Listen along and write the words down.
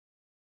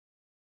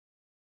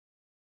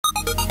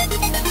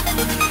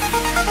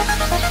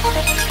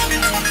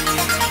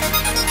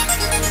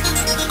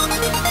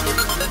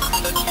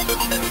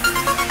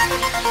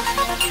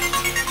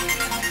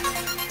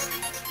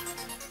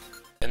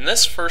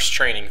this first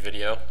training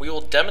video, we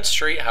will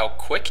demonstrate how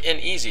quick and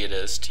easy it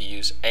is to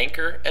use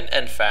anchor and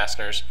end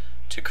fasteners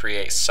to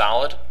create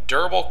solid,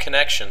 durable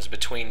connections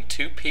between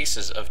two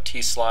pieces of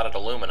T-slotted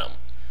aluminum.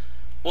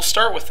 We'll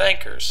start with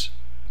anchors.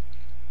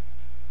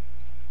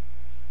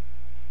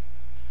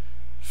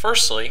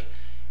 Firstly,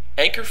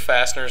 anchor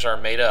fasteners are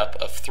made up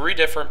of three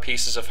different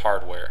pieces of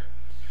hardware.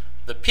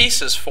 The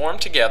pieces form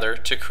together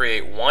to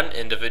create one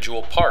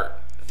individual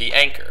part, the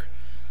anchor.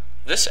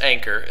 This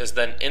anchor is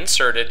then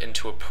inserted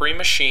into a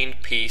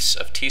pre-machined piece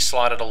of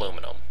T-slotted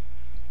aluminum.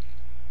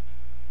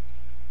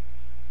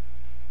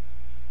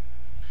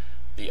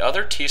 The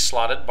other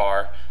T-slotted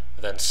bar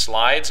then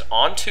slides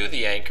onto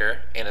the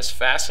anchor and is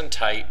fastened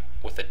tight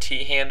with a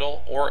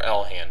T-handle or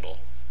L-handle.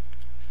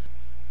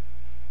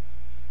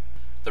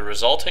 The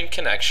resulting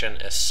connection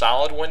is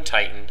solid when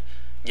tightened,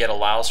 yet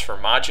allows for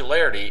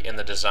modularity in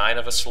the design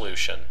of a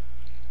solution.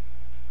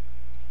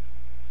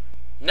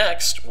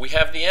 Next, we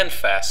have the end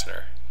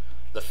fastener.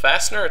 The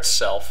fastener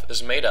itself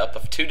is made up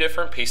of two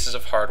different pieces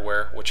of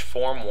hardware which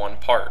form one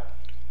part.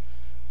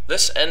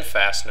 This end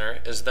fastener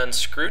is then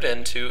screwed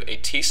into a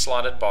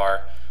T-slotted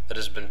bar that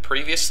has been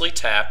previously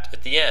tapped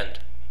at the end.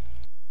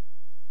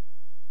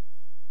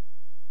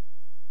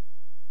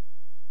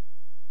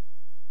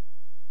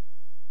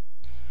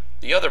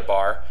 The other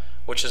bar,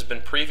 which has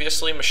been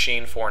previously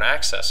machined for an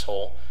access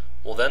hole,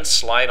 will then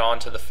slide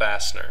onto the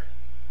fastener.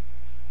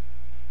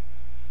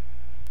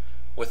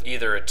 With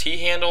either a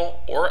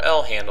T-handle or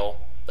L-handle,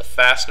 the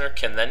fastener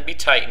can then be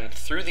tightened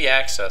through the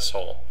access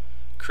hole,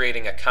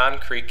 creating a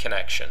concrete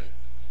connection.